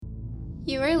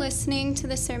You are listening to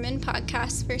the Sermon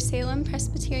Podcast for Salem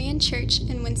Presbyterian Church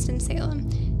in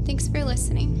Winston-Salem. Thanks for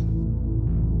listening.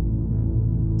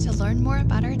 To learn more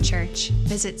about our church,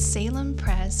 visit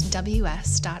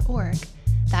salempresws.org.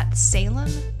 That's Salem,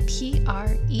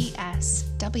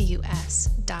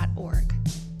 PRESWS.org.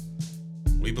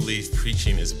 We believe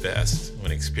preaching is best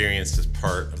when experienced as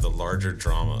part of the larger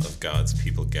drama of God's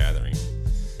people gathering.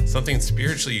 Something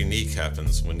spiritually unique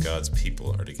happens when God's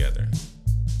people are together.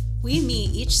 We meet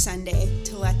each Sunday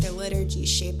to let the liturgy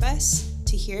shape us,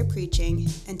 to hear preaching,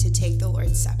 and to take the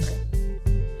Lord's Supper.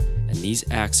 And these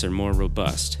acts are more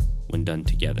robust when done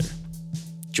together.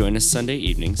 Join us Sunday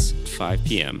evenings at 5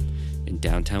 p.m. in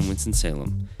downtown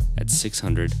Winston-Salem at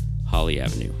 600 Holly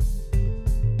Avenue.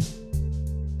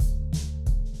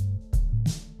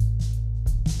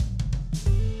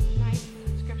 Tonight's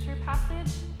scripture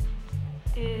passage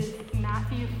is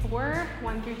Matthew 4,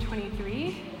 1 through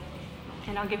 23.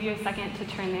 And I'll give you a second to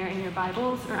turn there in your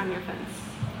Bibles or on your phones.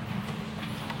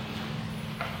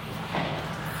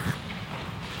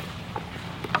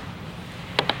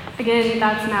 Again,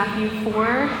 that's Matthew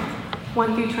 4,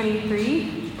 1 through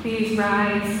 23. Please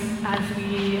rise as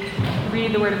we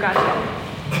read the Word of God together.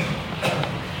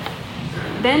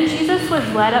 Then Jesus was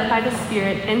led up by the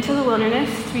Spirit into the wilderness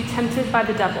to be tempted by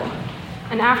the devil.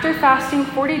 And after fasting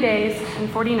 40 days and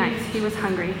 40 nights, he was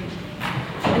hungry.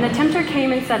 And the tempter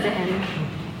came and said to him,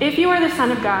 "If you are the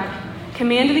Son of God,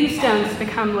 command these stones to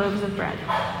become loaves of bread."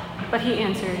 But he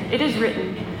answered, "It is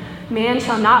written, man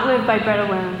shall not live by bread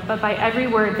alone, but by every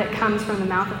word that comes from the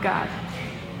mouth of God."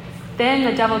 Then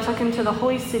the devil took him to the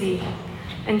holy city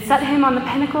and set him on the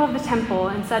pinnacle of the temple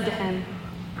and said to him,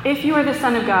 "If you are the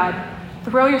Son of God,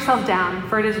 throw yourself down,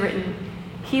 for it is written,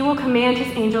 he will command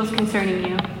his angels concerning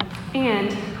you,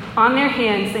 and on their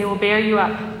hands they will bear you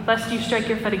up, lest you strike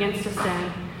your foot against a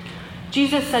stone."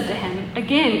 Jesus said to him,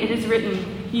 "Again it is written,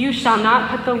 you shall not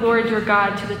put the Lord your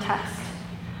God to the test."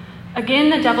 Again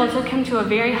the devil took him to a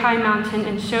very high mountain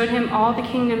and showed him all the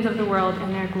kingdoms of the world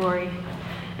and their glory.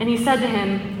 And he said to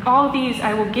him, "All these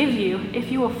I will give you if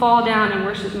you will fall down and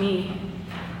worship me."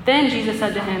 Then Jesus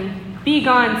said to him, "Be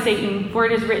gone, Satan, for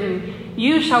it is written,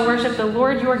 you shall worship the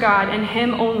Lord your God, and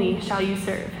him only shall you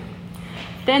serve."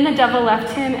 Then the devil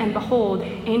left him, and behold,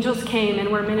 angels came and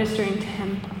were ministering to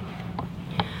him.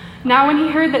 Now when he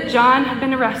heard that John had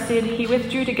been arrested, he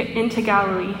withdrew into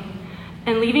Galilee.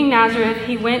 And leaving Nazareth,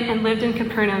 he went and lived in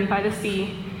Capernaum by the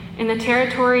sea, in the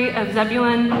territory of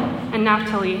Zebulun and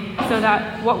Naphtali, so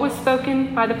that what was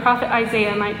spoken by the prophet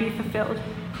Isaiah might be fulfilled.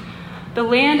 The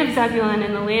land of Zebulun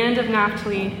and the land of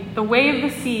Naphtali, the way of the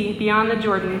sea beyond the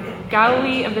Jordan,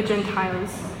 Galilee of the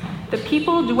Gentiles. The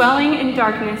people dwelling in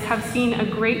darkness have seen a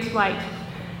great light,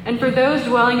 and for those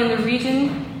dwelling in the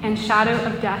region and shadow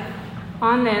of death,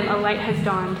 on them a light has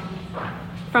dawned.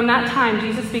 From that time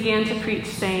Jesus began to preach,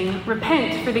 saying,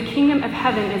 "Repent, for the kingdom of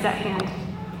heaven is at hand."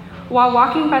 While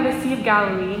walking by the Sea of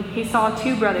Galilee, he saw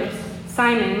two brothers,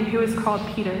 Simon, who was called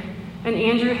Peter, and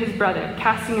Andrew his brother,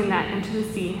 casting a net into the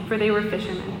sea, for they were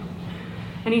fishermen.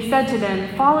 And he said to them,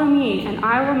 "Follow me, and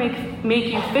I will make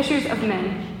you fishers of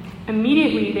men."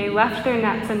 Immediately they left their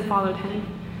nets and followed him.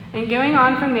 And going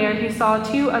on from there, he saw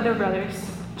two other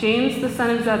brothers, James the son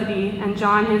of Zebedee and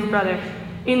John his brother,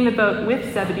 in the boat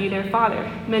with Zebedee their father,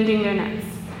 mending their nets.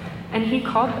 And he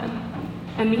called them.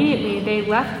 Immediately they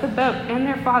left the boat and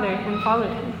their father and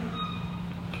followed him.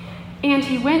 And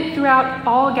he went throughout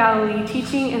all Galilee,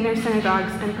 teaching in their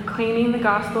synagogues and proclaiming the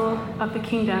gospel of the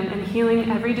kingdom and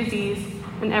healing every disease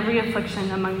and every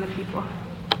affliction among the people.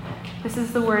 This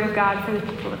is the word of God for the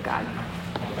people of God.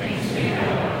 Thanks be to God.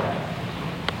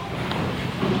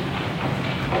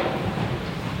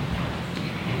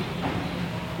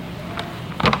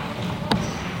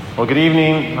 Well, good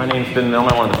evening. My name's Ben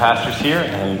Milner, one of the pastors here,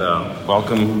 and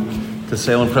welcome to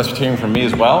Salem Presbyterian from me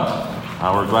as well.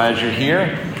 We're glad you're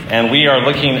here. And we are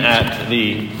looking at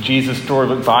the Jesus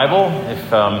Storybook Bible.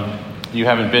 If you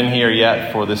haven't been here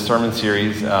yet for this sermon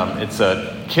series, it's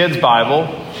a kid's Bible,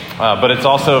 but it's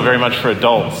also very much for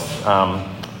adults.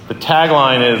 The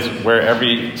tagline is where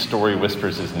every story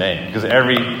whispers his name, because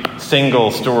every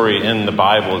single story in the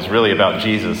Bible is really about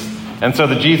Jesus. And so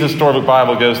the Jesus Storybook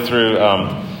Bible goes through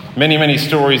many, many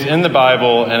stories in the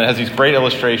Bible, and it has these great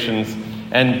illustrations.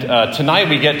 And tonight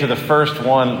we get to the first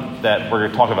one that we're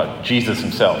going to talk about, Jesus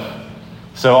himself.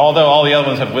 So although all the other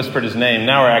ones have whispered his name,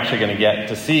 now we're actually going to get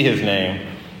to see his name.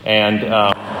 And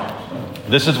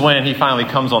this is when he finally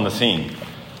comes on the scene.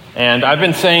 And I've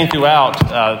been saying throughout,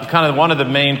 kind of one of the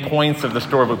main points of the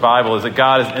Storybook Bible is that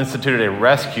God has instituted a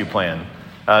rescue plan.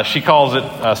 She calls it,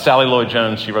 Sally Lloyd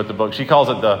Jones, she wrote the book, she calls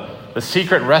it the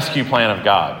secret rescue plan of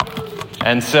God.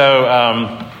 And so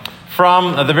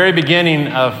From the very beginning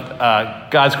of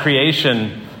God's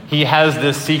creation, he has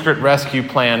this secret rescue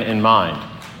plan in mind,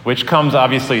 which comes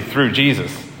obviously through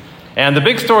Jesus. And the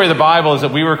big story of the Bible is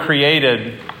that we were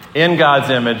created in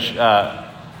God's image.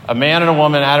 A man and a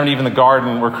woman, Adam and Eve in the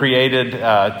garden, were created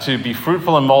to be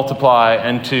fruitful and multiply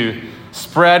and to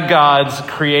spread God's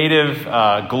creative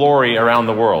glory around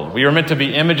the world. We were meant to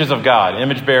be images of God,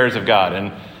 image bearers of God,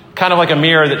 and kind of like a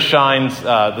mirror that shines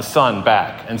the sun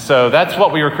back. And so that's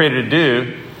what we were created to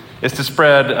do, is to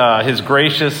spread his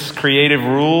gracious, creative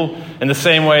rule in the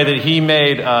same way that he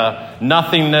made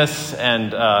nothingness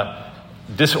and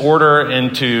disorder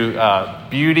into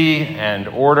beauty and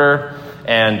order.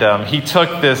 And he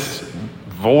took this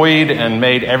void and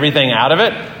made everything out of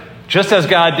it. Just as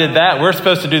God did that, we're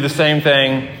supposed to do the same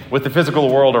thing with the physical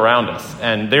world around us.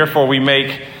 And therefore we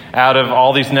make out of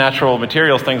all these natural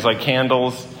materials things like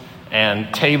candles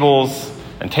and tables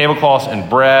and tablecloths and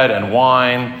bread and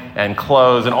wine and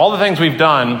clothes and all the things we've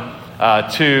done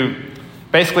to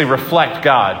basically reflect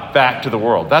God back to the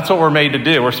world. That's what we're made to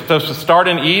do. We're supposed to start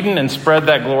in Eden and spread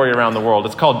that glory around the world.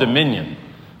 It's called dominion.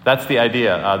 That's the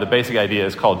idea. The basic idea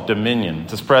is called dominion,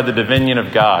 to spread the dominion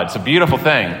of God. It's a beautiful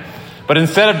thing. But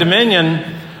instead of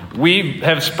dominion, we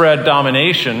have spread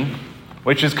domination,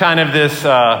 which is kind of this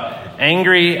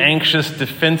angry, anxious,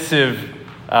 defensive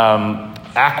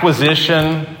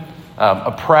acquisition,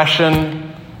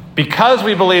 oppression. Because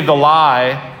we believe the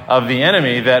lie of the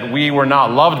enemy that we were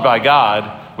not loved by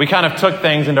God, we kind of took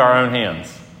things into our own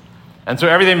hands. And so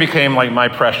everything became like my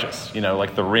precious,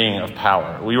 like the ring of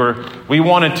power. We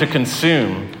wanted to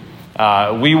consume.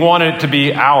 We wanted it to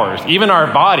be ours. Even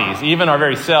our bodies, even our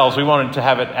very selves, we wanted to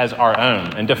have it as our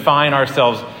own and define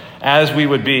ourselves as we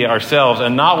would be ourselves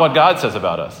and not what God says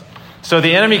about us. So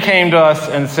the enemy came to us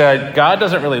and said, God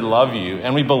doesn't really love you.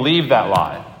 And we believed that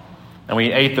lie. And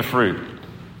we ate the fruit.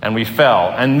 And we fell.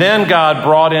 And then God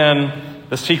brought in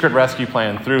the secret rescue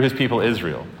plan through his people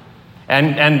Israel.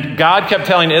 And God kept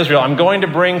telling Israel, I'm going to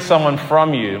bring someone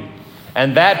from you.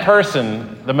 And that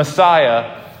person, the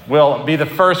Messiah, will be the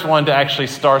first one to actually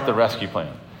start the rescue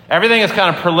plan. Everything is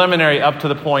kind of preliminary up to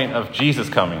the point of Jesus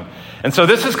coming. And so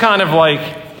this is kind of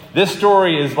like, this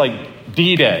story is like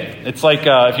D-Day. It's like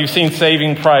if you've seen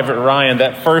Saving Private Ryan,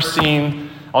 that first scene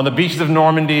on the beaches of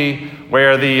Normandy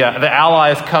where the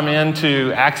Allies come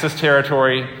into Axis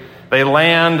territory. They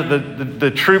land,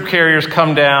 the troop carriers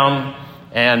come down,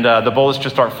 and the bullets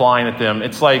just start flying at them.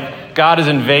 It's like God is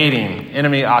invading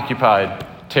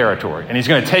enemy-occupied territory, and he's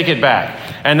going to take it back.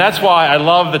 And that's why I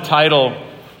love the title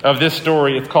of this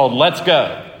story. It's called Let's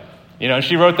Go.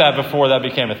 She wrote that before that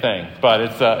became a thing. But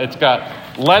it's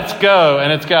got Let's Go,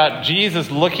 and it's got Jesus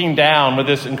looking down with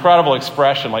this incredible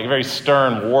expression, like a very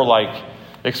stern, warlike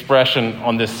expression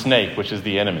on this snake, which is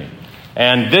the enemy.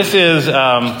 And this is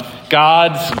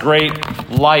God's great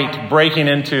light breaking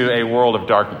into a world of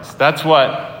darkness. That's what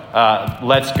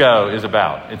Let's Go is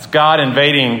about. It's God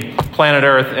invading planet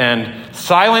Earth and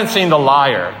silencing the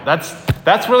liar.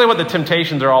 That's really what the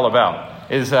temptations are all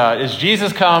about. Is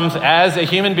Jesus comes as a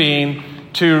human being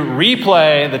to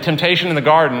replay the temptation in the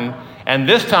garden, and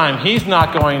this time he's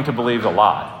not going to believe the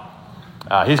lie.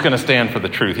 He's going to stand for the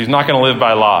truth. He's not going to live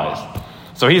by lies.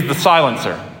 So he's the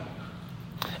silencer.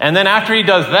 And then after he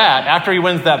does that, after he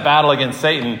wins that battle against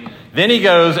Satan, then he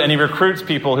goes and he recruits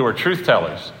people who are truth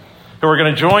tellers, who are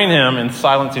going to join him in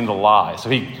silencing the lie. So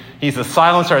he's the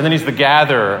silencer, and then he's the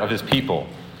gatherer of his people,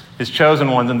 his chosen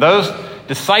ones. And those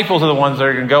disciples are the ones that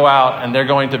are going to go out and they're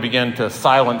going to begin to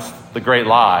silence the great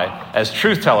lie as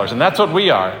truth tellers. And that's what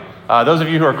we are. Those of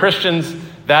you who are Christians,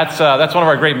 that's one of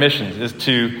our great missions, is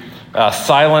to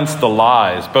silence the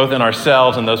lies, both in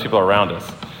ourselves and those people around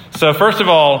us. So first of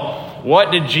all,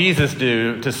 what did Jesus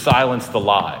do to silence the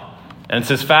lie? And it's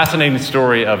this fascinating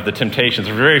story of the temptations.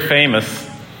 It's very famous.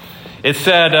 It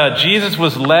said, Jesus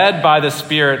was led by the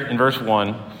Spirit, in verse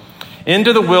 1,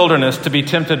 into the wilderness to be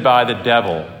tempted by the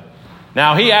devil.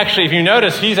 Now, if you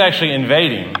notice, he's actually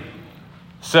invading.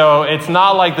 So it's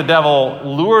not like the devil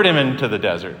lured him into the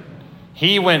desert.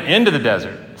 He went into the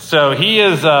desert. So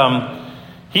he's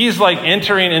like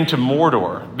entering into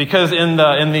Mordor, because in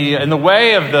the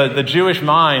way of the Jewish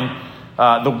mind,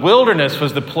 the wilderness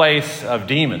was the place of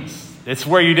demons. It's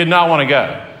where you did not want to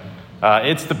go.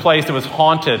 It's the place that was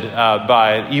haunted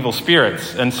by evil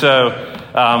spirits. And so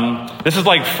this is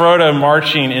like Frodo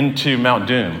marching into Mount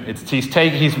Doom. He's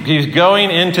going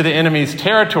into the enemy's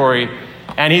territory,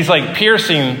 and he's like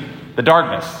piercing the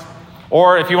darkness.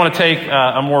 Or if you want to take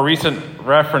a more recent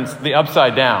reference, the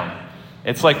Upside Down.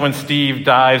 It's like when Steve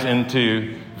dives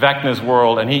into Vecna's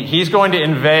world, and he's going to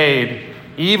invade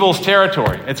evil's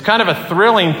territory. It's kind of a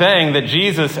thrilling thing that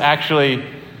Jesus actually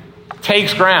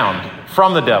takes ground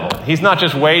from the devil. He's not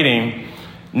just waiting.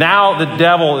 Now the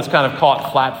devil is kind of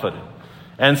caught flat-footed.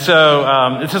 And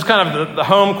so this is kind of the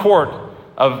home court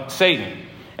of Satan.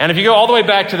 And if you go all the way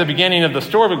back to the beginning of the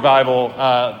Storybook Bible,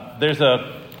 there's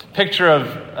a picture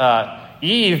of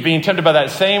Eve being tempted by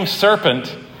that same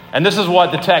serpent. And this is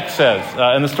what the text says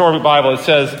in the Storybook Bible. It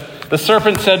says, the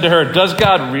serpent said to her, "Does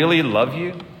God really love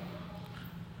you?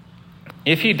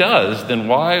 If he does, then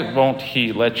why won't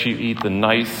he let you eat the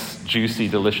nice, juicy,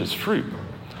 delicious fruit?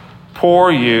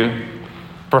 Poor you.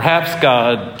 Perhaps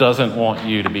God doesn't want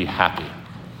you to be happy."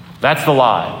 That's the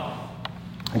lie.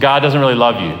 God doesn't really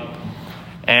love you.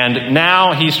 And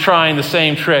now he's trying the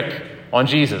same trick on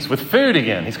Jesus with food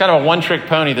again. He's kind of a one-trick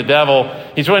pony, the devil.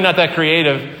 He's really not that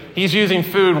creative. He's using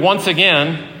food once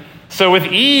again. So with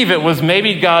Eve, it was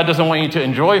maybe God doesn't want you to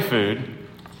enjoy food.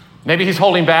 Maybe he's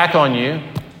holding back on you.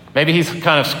 Maybe he's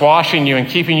kind of squashing you and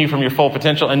keeping you from your full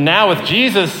potential. And now with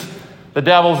Jesus, the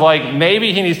devil's like,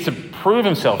 maybe he needs to prove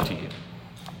himself to you.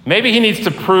 Maybe he needs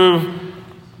to prove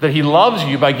that he loves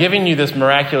you by giving you this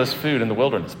miraculous food in the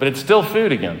wilderness. But it's still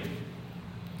food again.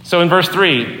 So in verse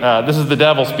 3, this is the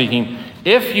devil speaking.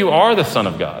 "If you are the Son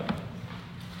of God,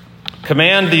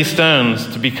 command these stones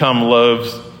to become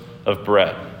loaves of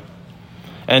bread."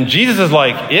 And Jesus is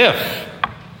like,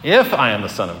 if I am the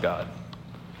Son of God.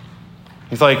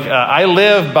 He's like, I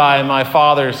live by my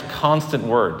Father's constant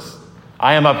words.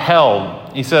 I am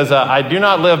upheld. He says, I do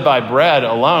not live by bread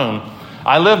alone.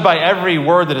 I live by every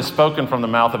word that is spoken from the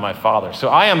mouth of my Father. So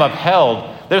I am upheld.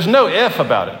 There's no if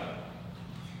about it.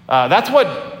 That's what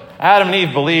Adam and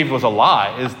Eve believed was a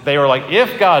lie. Is they were like,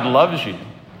 if God loves you,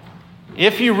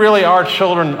 if you really are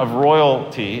children of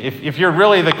royalty, if you're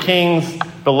really the king's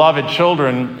beloved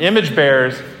children, image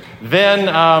bearers,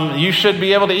 then you should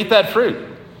be able to eat that fruit.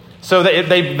 So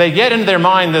they get into their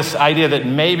mind this idea that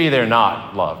maybe they're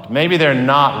not loved. Maybe they're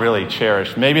not really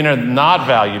cherished. Maybe they're not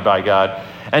valued by God.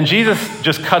 And Jesus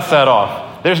just cuts that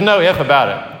off. There's no if about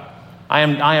it.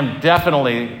 I am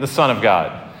definitely the Son of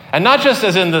God. And not just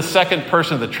as in the second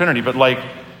person of the Trinity, but like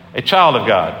a child of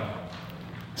God.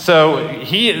 So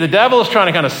the devil is trying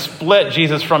to kind of split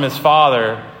Jesus from his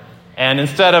Father. And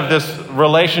instead of this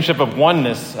relationship of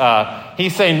oneness,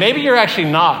 he's saying, maybe you're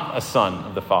actually not a son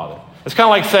of the Father. It's kind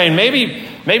of like saying,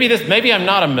 maybe I'm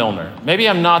not a Milner. Maybe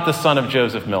I'm not the son of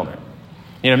Joseph Milner.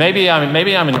 Maybe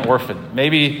I'm an orphan.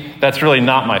 Maybe that's really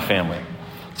not my family.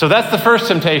 So that's the first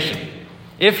temptation.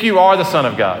 If you are the Son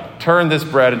of God, turn this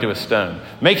bread into a stone.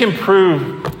 Make him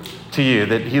prove to you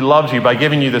that he loves you by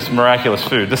giving you this miraculous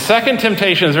food. The second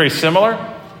temptation is very similar.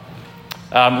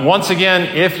 Once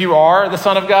again, if you are the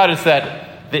Son of God, it's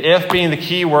that the if being the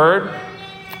key word.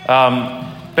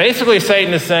 Basically,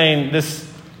 Satan is saying this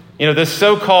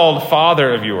so-called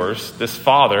father of yours, this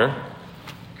father,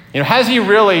 has he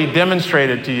really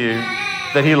demonstrated to you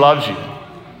that he loves you?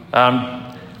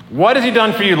 What has he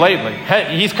done for you lately?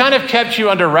 He's kind of kept you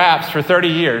under wraps for 30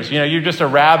 years. You're just a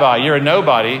rabbi. You're a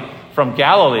nobody from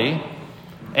Galilee.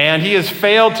 And he has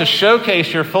failed to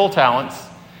showcase your full talents.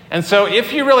 And so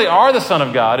if you really are the Son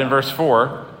of God, in verse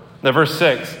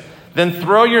 6, then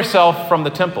throw yourself from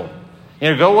the temple.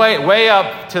 Go way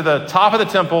up to the top of the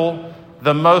temple,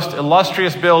 the most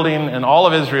illustrious building in all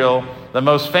of Israel, the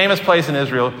most famous place in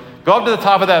Israel. Go up to the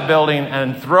top of that building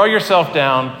and throw yourself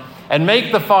down and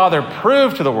make the Father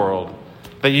prove to the world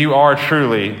that you are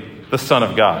truly the Son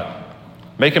of God.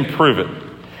 Make him prove it.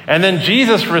 And then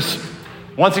Jesus,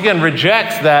 once again,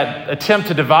 rejects that attempt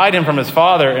to divide him from his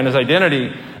Father and his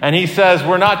identity. And he says,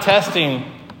 we're not testing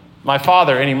my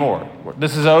Father anymore.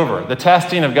 This is over. The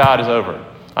testing of God is over.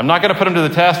 I'm not going to put him to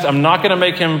the test. I'm not going to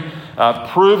make him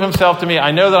prove himself to me.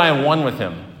 I know that I am one with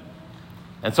him.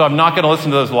 And so I'm not going to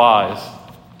listen to those lies.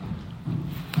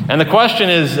 And the question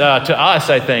is to us,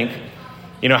 I think,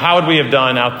 how would we have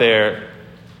done out there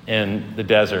in the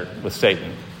desert with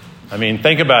Satan? I mean,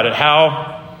 think about it.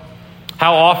 How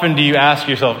often do you ask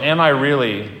yourself, am I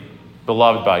really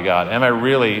beloved by God?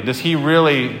 Does he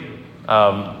really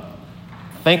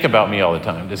think about me all the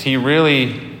time? Does he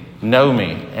really know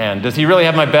me? And does he really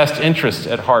have my best interest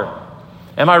at heart?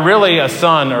 Am I really a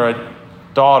son or a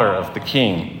daughter of the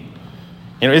King?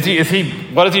 What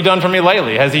has he done for me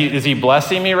lately? Is he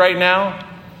blessing me right now?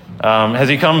 Has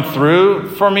he come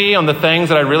through for me on the things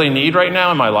that I really need right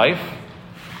now in my life?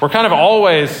 We're kind of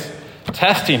always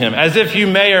testing him as if you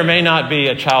may or may not be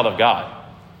a child of God.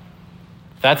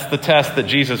 That's the test that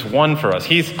Jesus won for us.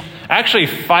 He's actually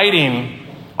fighting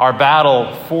our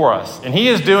battle for us. And he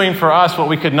is doing for us what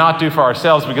we could not do for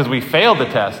ourselves because we failed the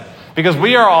test. Because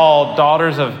we are all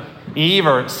daughters of Eve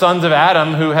or sons of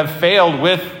Adam who have failed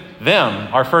with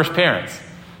them, our first parents.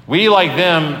 We, like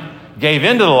them, gave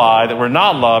into the lie, that we're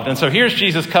not loved. And so here's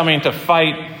Jesus coming to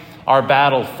fight our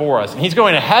battle for us. And he's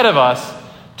going ahead of us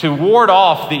to ward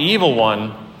off the evil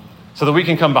one so that we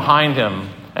can come behind him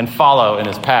and follow in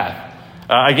his path.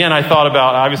 Again, I thought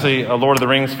about, obviously, a Lord of the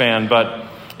Rings fan, but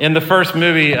in the first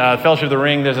movie, Fellowship of the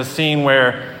Ring, there's a scene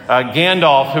where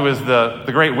Gandalf, who is the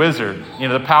great wizard,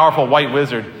 the powerful white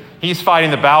wizard, he's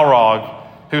fighting the Balrog,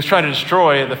 who's trying to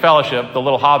destroy the Fellowship, the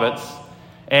little hobbits.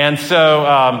 And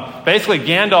so basically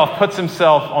Gandalf puts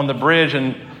himself on the bridge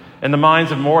in the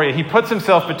Mines of Moria. He puts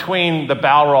himself between the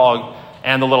Balrog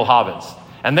and the little hobbits.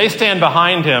 And they stand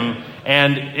behind him,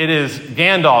 and it is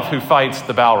Gandalf who fights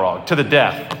the Balrog to the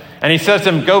death. And he says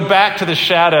to him, "Go back to the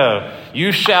shadow.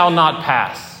 You shall not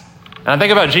pass." And I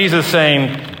think about Jesus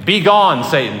saying, "Be gone,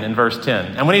 Satan," in verse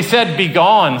 10. And when he said, "Be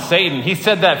gone, Satan," he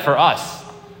said that for us.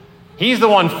 He's the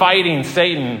one fighting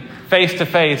Satan face to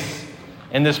face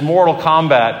in this mortal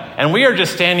combat. And we are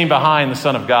just standing behind the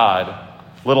Son of God,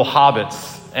 little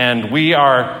hobbits. And we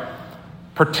are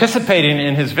participating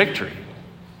in his victory.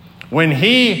 When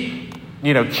he,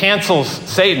 cancels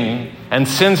Satan and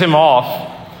sends him off,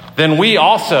 then we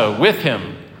also, with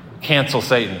him, cancel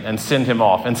Satan and send him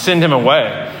off and send him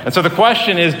away. And so the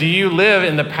question is, do you live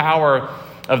in the power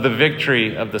of the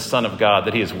victory of the Son of God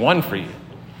that he has won for you?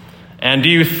 And do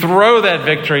you throw that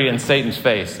victory in Satan's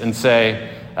face and say,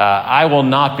 I will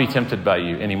not be tempted by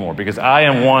you anymore because I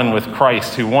am one with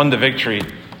Christ who won the victory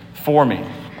for me?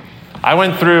 I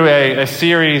went through a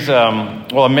series,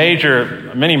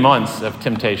 many months of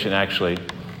temptation actually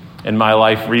in my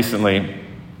life recently.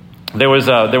 There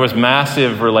was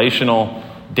massive relational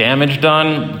damage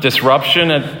done,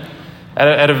 disruption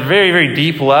at a very, very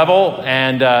deep level.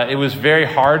 And it was very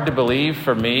hard to believe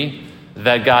for me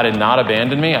that God had not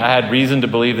abandoned me. I had reason to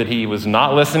believe that he was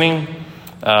not listening.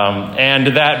 And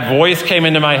that voice came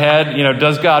into my head,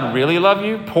 does God really love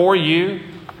you? Poor you?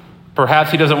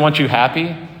 Perhaps he doesn't want you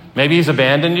happy. Maybe he's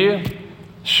abandoned you.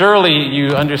 Surely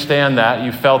you understand that.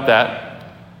 You felt that.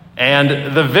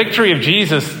 And the victory of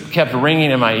Jesus kept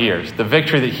ringing in my ears, the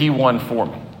victory that he won for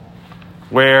me,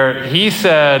 where he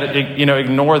said,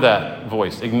 ignore that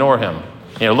voice, ignore him.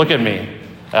 Look at me.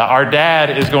 Our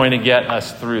dad is going to get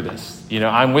us through this.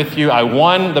 I'm with you. I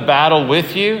won the battle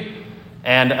with you,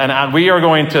 and we are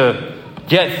going to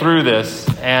get through this,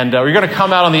 and we're going to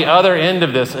come out on the other end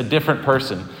of this a different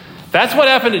person. That's what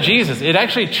happened to Jesus. It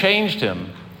actually changed him.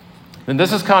 And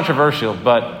this is controversial,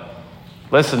 but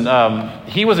listen,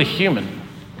 he was a human.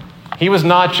 He was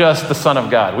not just the Son of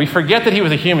God. We forget that he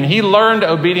was a human. He learned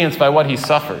obedience by what he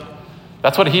suffered.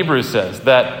 That's what Hebrews says,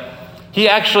 that he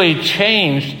actually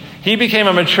changed. He became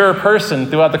a mature person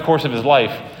throughout the course of his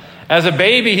life. As a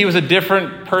baby, he was a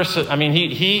different person.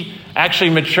 He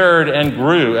actually matured and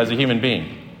grew as a human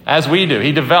being, as we do.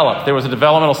 He developed. There was a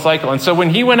developmental cycle. And so when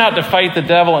he went out to fight the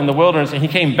devil in the wilderness and he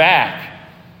came back,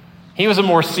 he was a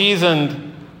more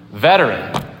seasoned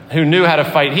veteran who knew how to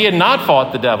fight. He had not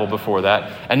fought the devil before that,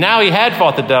 and now he had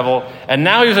fought the devil, and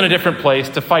now he was in a different place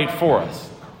to fight for us.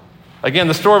 Again,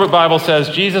 the Storybook Bible says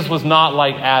Jesus was not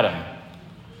like Adam.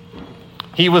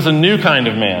 He was a new kind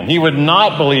of man. He would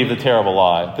not believe the terrible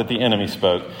lie that the enemy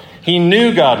spoke. He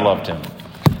knew God loved him.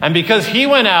 And because he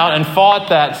went out and fought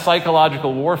that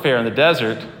psychological warfare in the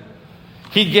desert,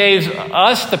 he gave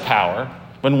us the power,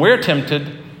 when we're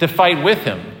tempted, to fight with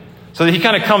him. So that he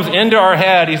kind of comes into our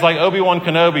head. He's like Obi-Wan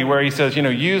Kenobi, where he says,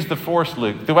 use the Force,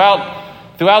 Luke.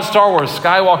 Throughout Star Wars,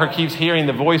 Skywalker keeps hearing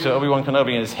the voice of Obi-Wan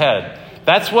Kenobi in his head.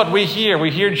 That's what we hear.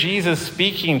 We hear Jesus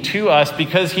speaking to us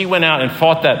because he went out and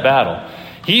fought that battle.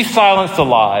 He silenced the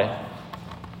lie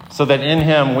so that in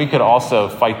him we could also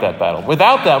fight that battle.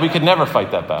 Without that, we could never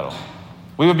fight that battle.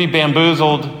 We would be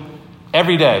bamboozled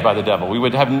every day by the devil.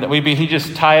 He'd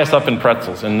just tie us up in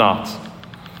pretzels and knots.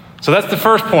 So that's the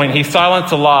first point. He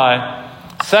silenced the lie.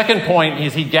 Second point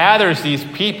is he gathers these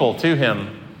people to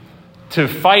him to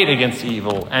fight against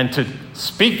evil and to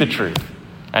speak the truth.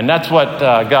 And that's what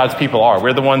God's people are.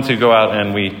 We're the ones who go out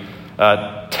and we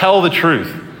tell the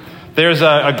truth. There's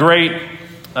a great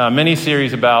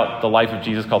mini-series about the life of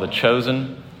Jesus called The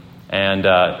Chosen. And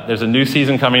there's a new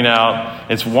season coming out.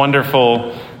 It's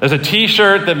wonderful. There's a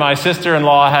T-shirt that my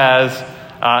sister-in-law has.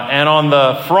 And on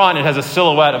the front, it has a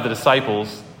silhouette of the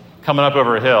disciples coming up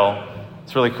over a hill.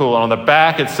 It's really cool. And on the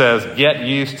back, it says, "Get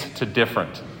used to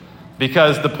different."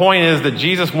 Because the point is that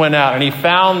Jesus went out and he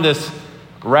found this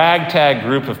ragtag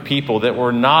group of people that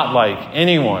were not like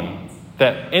anyone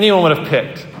that anyone would have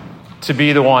picked to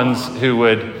be the ones who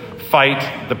would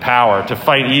fight the power, to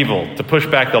fight evil, to push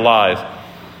back the lies.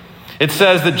 It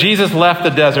says that Jesus left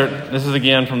the desert, this is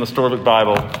again from the Storybook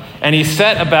Bible, and he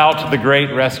set about the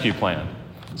great rescue plan.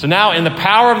 So now in the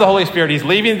power of the Holy Spirit, he's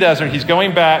leaving the desert, he's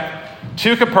going back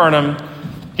to Capernaum.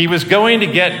 He was going to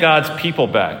get God's people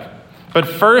back. But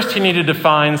first, he needed to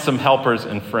find some helpers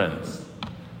and friends.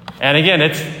 And again,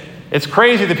 it's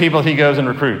crazy the people he goes and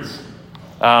recruits.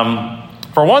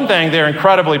 For one thing, they're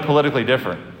incredibly politically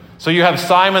different. So you have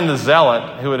Simon the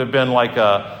Zealot, who would have been like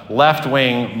a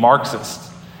left-wing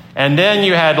Marxist. And then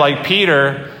you had like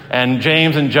Peter and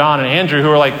James and John and Andrew, who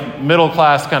were like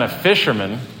middle-class kind of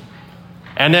fishermen.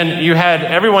 And then you had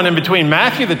everyone in between.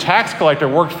 Matthew, the tax collector,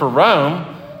 worked for Rome.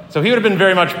 So he would have been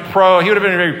very much he would have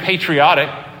been very patriotic.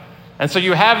 And so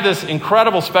you have this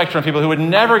incredible spectrum of people who would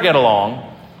never get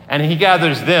along, and he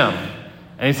gathers them.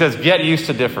 And he says, get used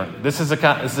to different. This is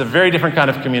a very different kind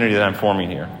of community that I'm forming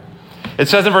here. It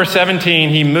says in verse 17,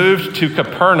 he moved to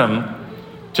Capernaum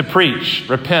to preach,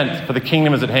 repent, for the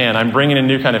kingdom is at hand. I'm bringing a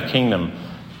new kind of kingdom.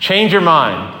 Change your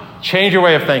mind. Change your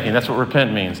way of thinking. That's what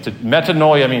repent means.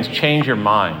 Metanoia means change your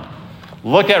mind.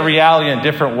 Look at reality in a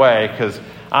different way, because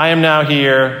I am now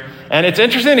here. And it's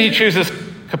interesting that he chooses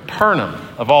Capernaum,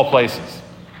 of all places.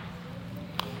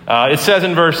 It says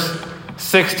in verse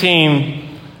 16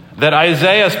 that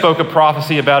Isaiah spoke a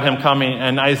prophecy about him coming,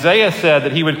 and Isaiah said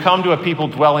that he would come to a people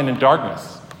dwelling in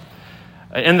darkness,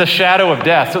 in the shadow of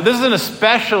death. So this is an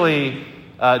especially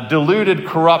deluded,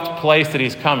 corrupt place that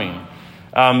he's coming.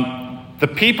 The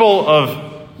people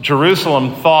of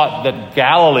Jerusalem thought that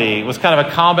Galilee was kind of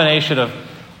a combination of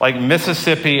like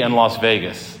Mississippi and Las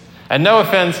Vegas. And no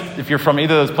offense if you're from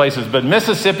either of those places, but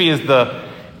Mississippi is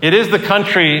the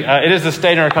country, it is the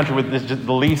state in our country with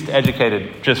the least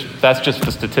educated. That's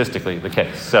just statistically the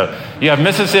case. So you have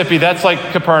Mississippi, that's like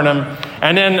Capernaum.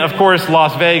 And then, of course,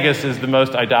 Las Vegas is the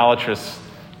most idolatrous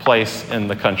place in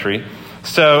the country.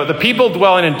 So the people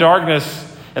dwelling in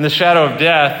darkness and the shadow of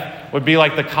death would be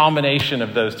like the combination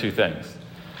of those two things.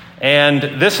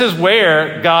 And this is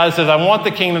where God says, I want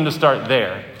the kingdom to start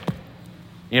there.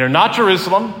 Not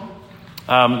Jerusalem,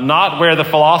 not where the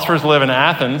philosophers live in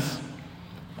Athens,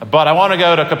 but I want to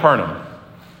go to Capernaum.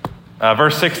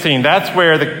 Verse 16, that's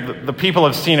where the people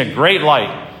have seen a great light.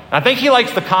 And I think he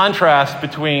likes the contrast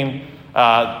between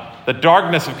the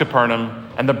darkness of Capernaum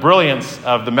and the brilliance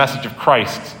of the message of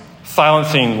Christ,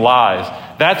 silencing lies.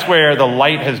 That's where the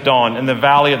light has dawned in the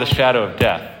valley of the shadow of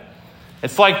death.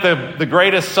 It's like the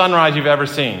greatest sunrise you've ever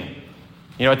seen.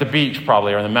 At the beach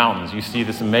probably, or in the mountains, you see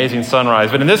this amazing sunrise.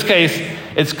 But in this case,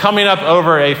 it's coming up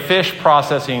over a fish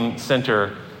processing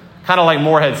center, kind of like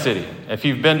Morehead City. If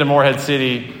you've been to Morehead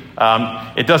City,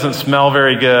 it doesn't smell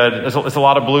very good. It's a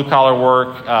lot of blue-collar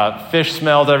work. Fish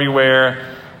smells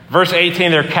everywhere. Verse 18,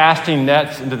 they're casting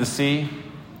nets into the sea.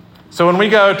 So when we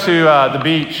go to the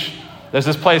beach, there's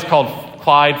this place called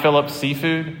Clyde Phillips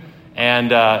Seafood.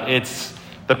 And it's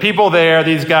the people there,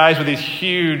 these guys with these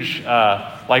huge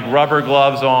like rubber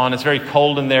gloves on. It's very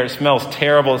cold in there. It smells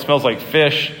terrible. It smells like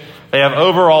fish. They have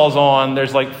overalls on.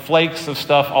 There's like flakes of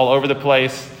stuff all over the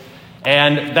place.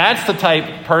 And that's the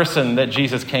type person that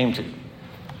Jesus came to,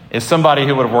 is somebody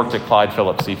who would have worked at Clyde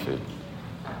Phillips Seafood.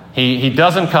 He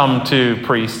doesn't come to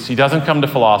priests. He doesn't come to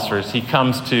philosophers. He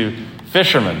comes to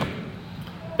fishermen.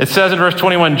 It says in verse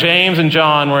 21, James and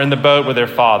John were in the boat with their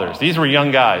fathers. These were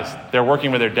young guys. They're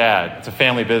working with their dad. It's a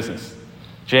family business.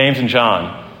 James and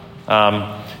John.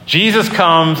 Jesus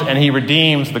comes and he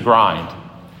redeems the grind.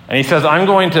 And he says,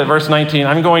 verse 19,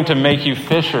 I'm going to make you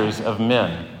fishers of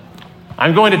men.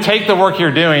 I'm going to take the work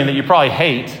you're doing that you probably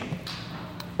hate,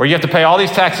 where you have to pay all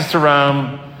these taxes to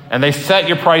Rome, and they set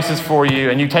your prices for you,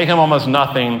 and you take them almost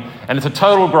nothing, and it's a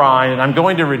total grind, and I'm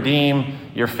going to redeem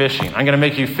your fishing. I'm going to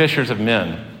make you fishers of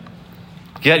men.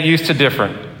 Get used to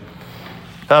different.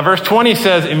 Verse 20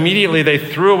 says, immediately they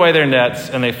threw away their nets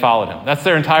and they followed him. That's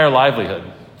their entire livelihood.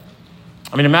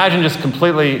 I mean, imagine just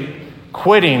completely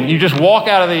quitting. You just walk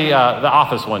out of the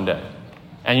office one day,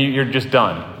 and you're just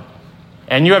done.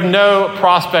 And you have no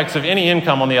prospects of any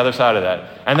income on the other side of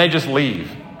that. And they just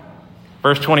leave.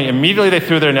 Verse 20, immediately they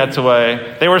threw their nets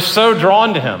away. They were so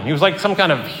drawn to him. He was like some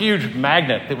kind of huge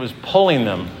magnet that was pulling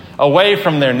them away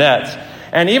from their nets.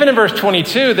 And even in verse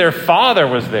 22, their father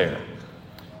was there.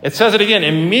 It says it again,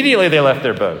 immediately they left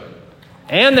their boat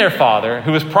and their father,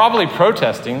 who was probably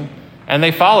protesting, and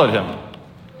they followed him.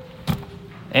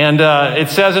 And it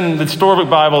says in the Storybook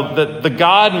Bible that the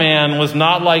God-man was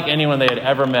not like anyone they had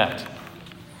ever met.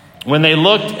 When they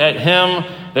looked at him,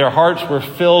 their hearts were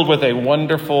filled with a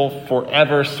wonderful,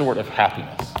 forever sort of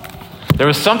happiness. There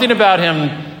was something about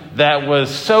him that was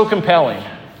so compelling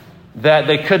that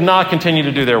they could not continue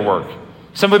to do their work.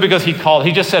 Simply because he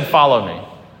just said, follow me.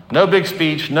 No big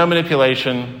speech, no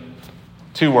manipulation.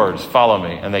 2 words, follow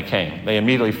me. And they came. They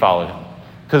immediately followed him.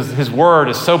 Because his word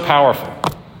is so powerful.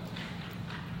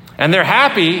 And they're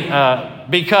happy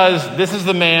because this is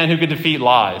the man who could defeat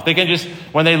lies. They can just,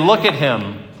 when they look at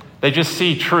him, they just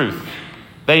see truth.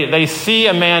 They see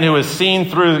a man who has seen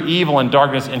through evil and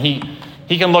darkness, and he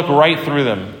can look right through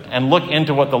them and look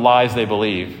into what the lies they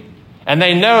believe. And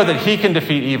they know that he can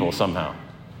defeat evil somehow.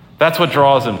 That's what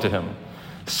draws them to him.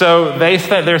 So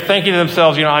they're thinking to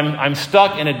themselves, I'm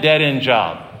stuck in a dead-end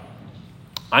job.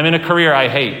 I'm in a career I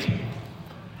hate.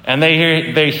 And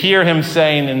they hear him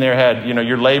saying in their head,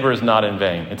 your labor is not in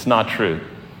vain. It's not true.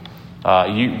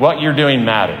 What you're doing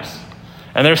matters.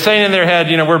 And they're saying in their head,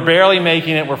 we're barely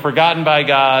making it. We're forgotten by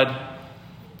God.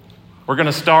 We're going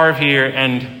to starve here.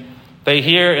 And they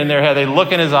hear in their head, they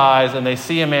look in his eyes, and they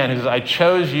see a man who says, I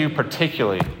chose you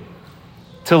particularly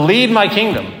to lead my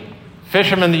kingdom.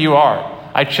 Fisherman that you are.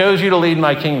 I chose you to lead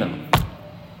my kingdom.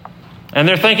 And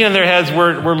they're thinking in their heads,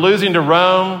 we're losing to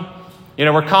Rome.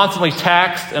 We're constantly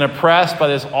taxed and oppressed by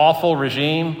this awful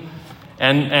regime.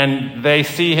 And they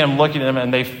see him looking at them,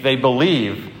 and they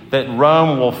believe that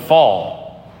Rome will fall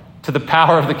to the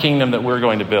power of the kingdom that we're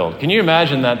going to build. Can you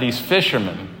imagine that these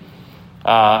fishermen,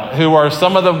 who are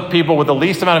some of the people with the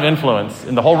least amount of influence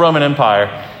in the whole Roman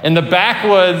Empire, in the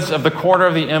backwoods of the corner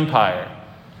of the empire,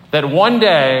 that one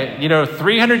day,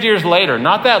 300 years later,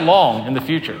 not that long in the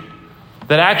future,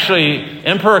 that actually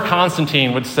Emperor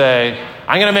Constantine would say,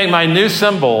 I'm going to make my new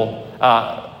symbol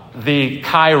the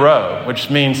Chi Rho,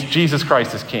 which means Jesus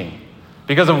Christ is king.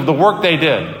 Because of the work they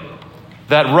did,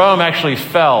 that Rome actually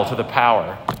fell to the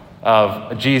power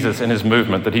of Jesus and his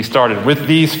movement that he started with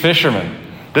these fishermen.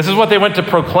 This is what they went to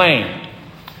proclaim.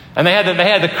 And they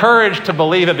had the courage to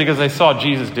believe it because they saw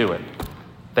Jesus do it.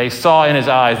 They saw in his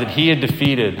eyes that he had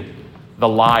defeated the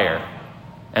liar.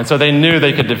 And so they knew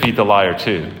they could defeat the liar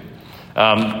too.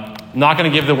 Not going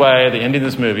to give away the ending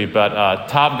of this movie, but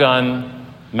Top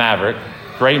Gun Maverick,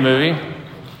 great movie.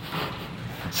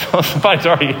 So somebody's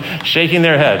already shaking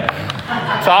their head.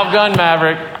 Top Gun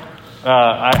Maverick,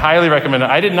 I highly recommend it.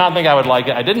 I did not think I would like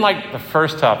it. I didn't like the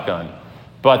first Top Gun,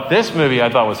 but this movie I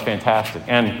thought was fantastic.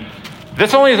 And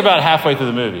this only is about halfway through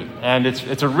the movie, and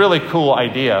it's a really cool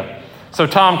idea. So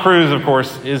Tom Cruise, of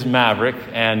course, is Maverick,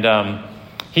 and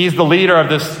he's the leader of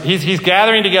this. He's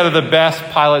gathering together the best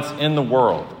pilots in the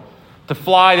world to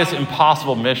fly this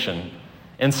impossible mission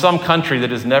in some country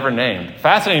that is never named.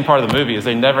 Fascinating part of the movie is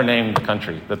they never named the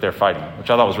country that they're fighting, which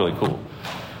I thought was really cool.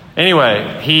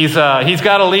 Anyway, he's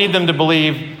got to lead them to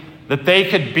believe that they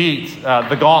could beat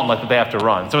the gauntlet that they have to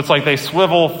run. So it's like they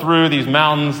swivel through these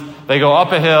mountains, they go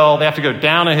up a hill, they have to go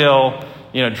down a hill,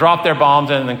 drop their bombs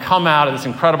in, and then come out at this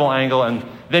incredible angle and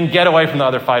then get away from the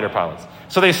other fighter pilots.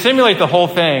 So they simulate the whole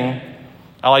thing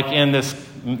like in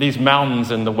these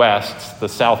mountains in the west, the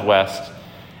southwest.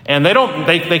 And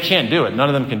they can't do it. None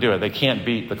of them can do it. They can't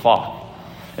beat the clock.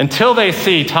 Until they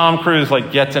see Tom Cruise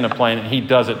gets in a plane and he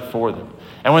does it for them.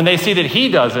 And when they see that he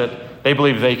does it, they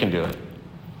believe they can do it.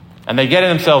 And they get in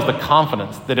themselves the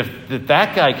confidence that if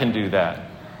that guy can do that,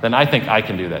 then I think I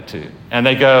can do that too. And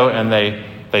they go and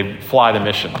they fly the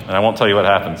mission. And I won't tell you what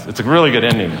happens. It's a really good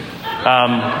ending.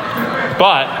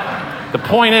 But the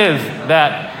point is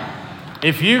that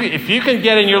if you can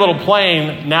get in your little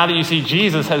plane now that you see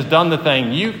Jesus has done the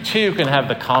thing, you too can have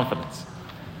the confidence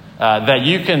that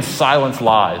you can silence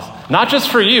lies. Not just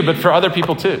for you, but for other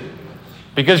people too.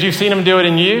 Because you've seen him do it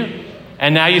in you,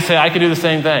 and now you say, I can do the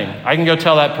same thing. I can go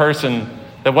tell that person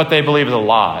that what they believe is a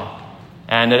lie,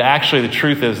 and that actually the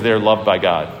truth is they're loved by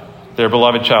God. They're a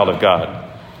beloved child of God.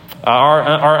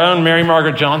 Our own Mary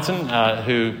Margaret Johnson,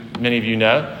 who many of you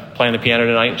know, playing the piano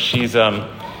tonight, she's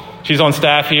on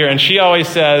staff here, and she always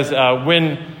says,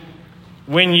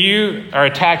 when you are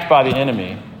attacked by the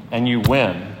enemy and you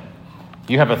win,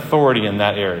 you have authority in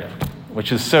that area,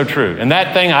 which is so true. And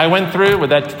that thing I went through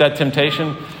with that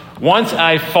temptation, once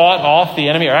I fought off the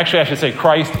enemy, or actually I should say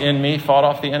Christ in me fought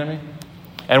off the enemy.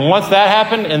 And once that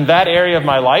happened in that area of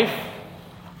my life,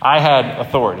 I had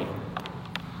authority.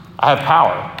 I have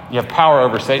power. You have power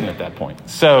over Satan at that point.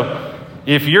 So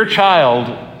if your child,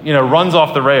 runs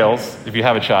off the rails, if you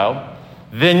have a child,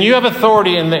 then you have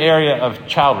authority in the area of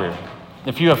child rearing.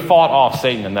 If you have fought off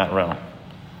Satan in that realm.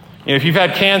 If you've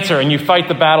had cancer and you fight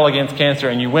the battle against cancer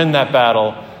and you win that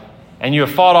battle and you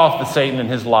have fought off the Satan and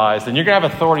his lies, then you're going to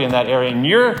have authority in that area, and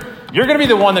you're going to be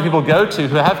the one that people go to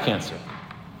who have cancer.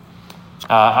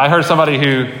 I heard somebody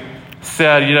who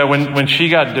said, when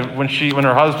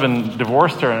her husband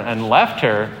divorced her and left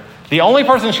her, the only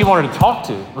person she wanted to talk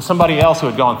to was somebody else who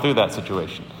had gone through that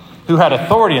situation, who had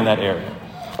authority in that area.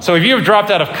 So if you have dropped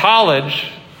out of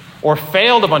college or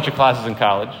failed a bunch of classes in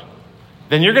college,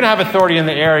 then you're going to have authority in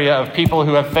the area of people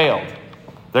who have failed.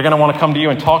 They're going to want to come to you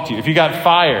and talk to you. If you got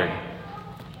fired,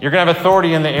 You're going to have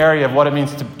authority in the area of what it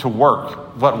means to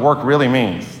work, what work really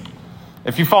means.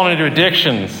 If you fall into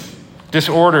addictions,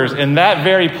 disorders, in that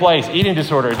very place, eating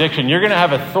disorder, addiction, you're going to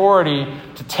have authority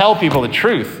to tell people the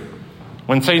truth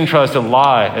when Satan tries to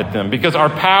lie at them, because our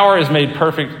power is made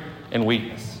perfect in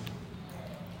weakness.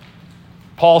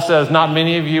 Paul says, not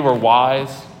many of you were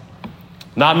wise.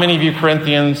 Not many of you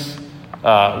Corinthians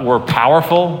were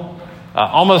powerful.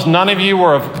 Almost none of you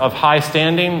were of high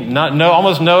standing.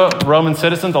 Almost no Roman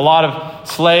citizens. A lot of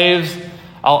slaves,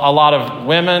 a lot of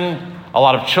women, a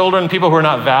lot of children, people who are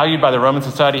not valued by the Roman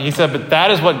society. He said, but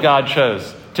that is what God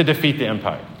chose to defeat the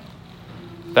empire.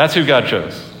 That's who God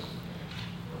chose.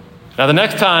 Now, the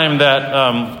next time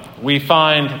that we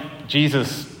find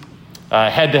Jesus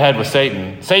head-to-head with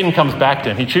Satan, Satan comes back to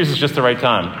him. He chooses just the right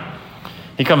time.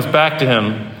 He comes back to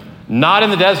him, not in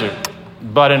the desert,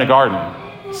 but in a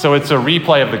garden. So it's a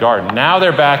replay of the garden. Now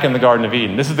they're back in the Garden of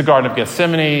Eden. This is the Garden of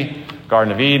Gethsemane,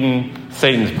 Garden of Eden.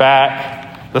 Satan's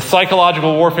back. The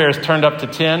psychological warfare is turned up to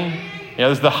 10.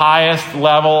 This is the highest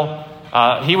level.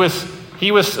 He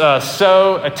was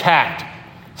so attacked,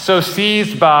 so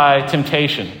seized by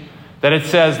temptation, that it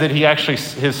says that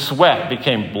his sweat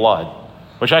became blood,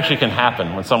 which actually can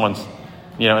happen when someone's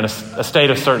in a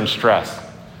state of certain stress.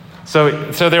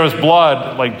 So there was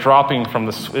blood like dropping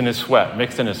in his sweat,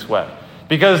 mixed in his sweat,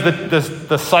 because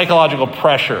the psychological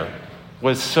pressure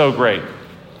was so great.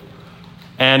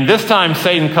 And this time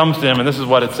Satan comes to him, and this is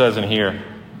what it says in here.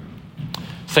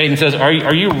 Satan says,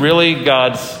 are you really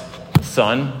God's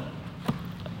son?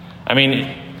 I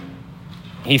mean,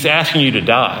 he's asking you to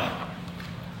die.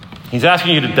 He's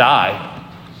asking you to die,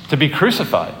 to be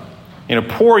crucified.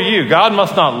 Poor you. God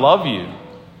must not love you.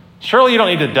 Surely you don't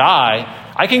need to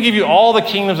die. I can give you all the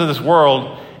kingdoms of this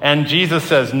world. And Jesus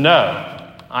says, no,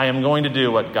 I am going to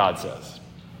do what God says.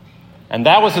 And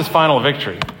that was his final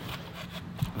victory.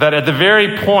 That at the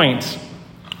very point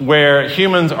where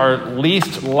humans are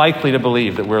least likely to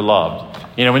believe that we're loved,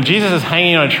 when Jesus is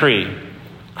hanging on a tree,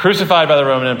 crucified by the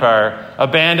Roman Empire,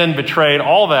 abandoned, betrayed,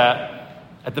 all that,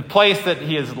 at the place that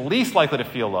he is least likely to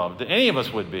feel loved, that any of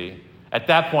us would be, at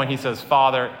that point he says,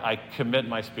 Father, I commit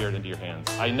my spirit into your hands.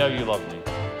 I know you love me.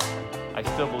 I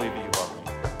still believe that you love me.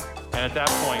 And at that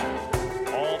point,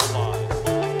 all the lies.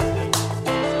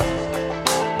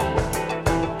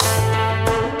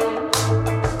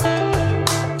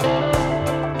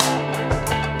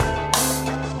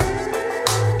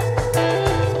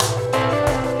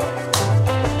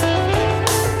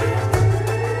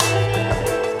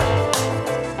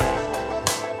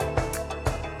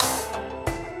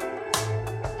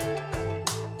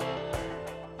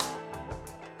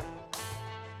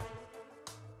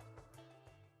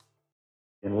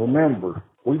 And remember,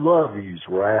 we love you,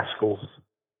 rascals.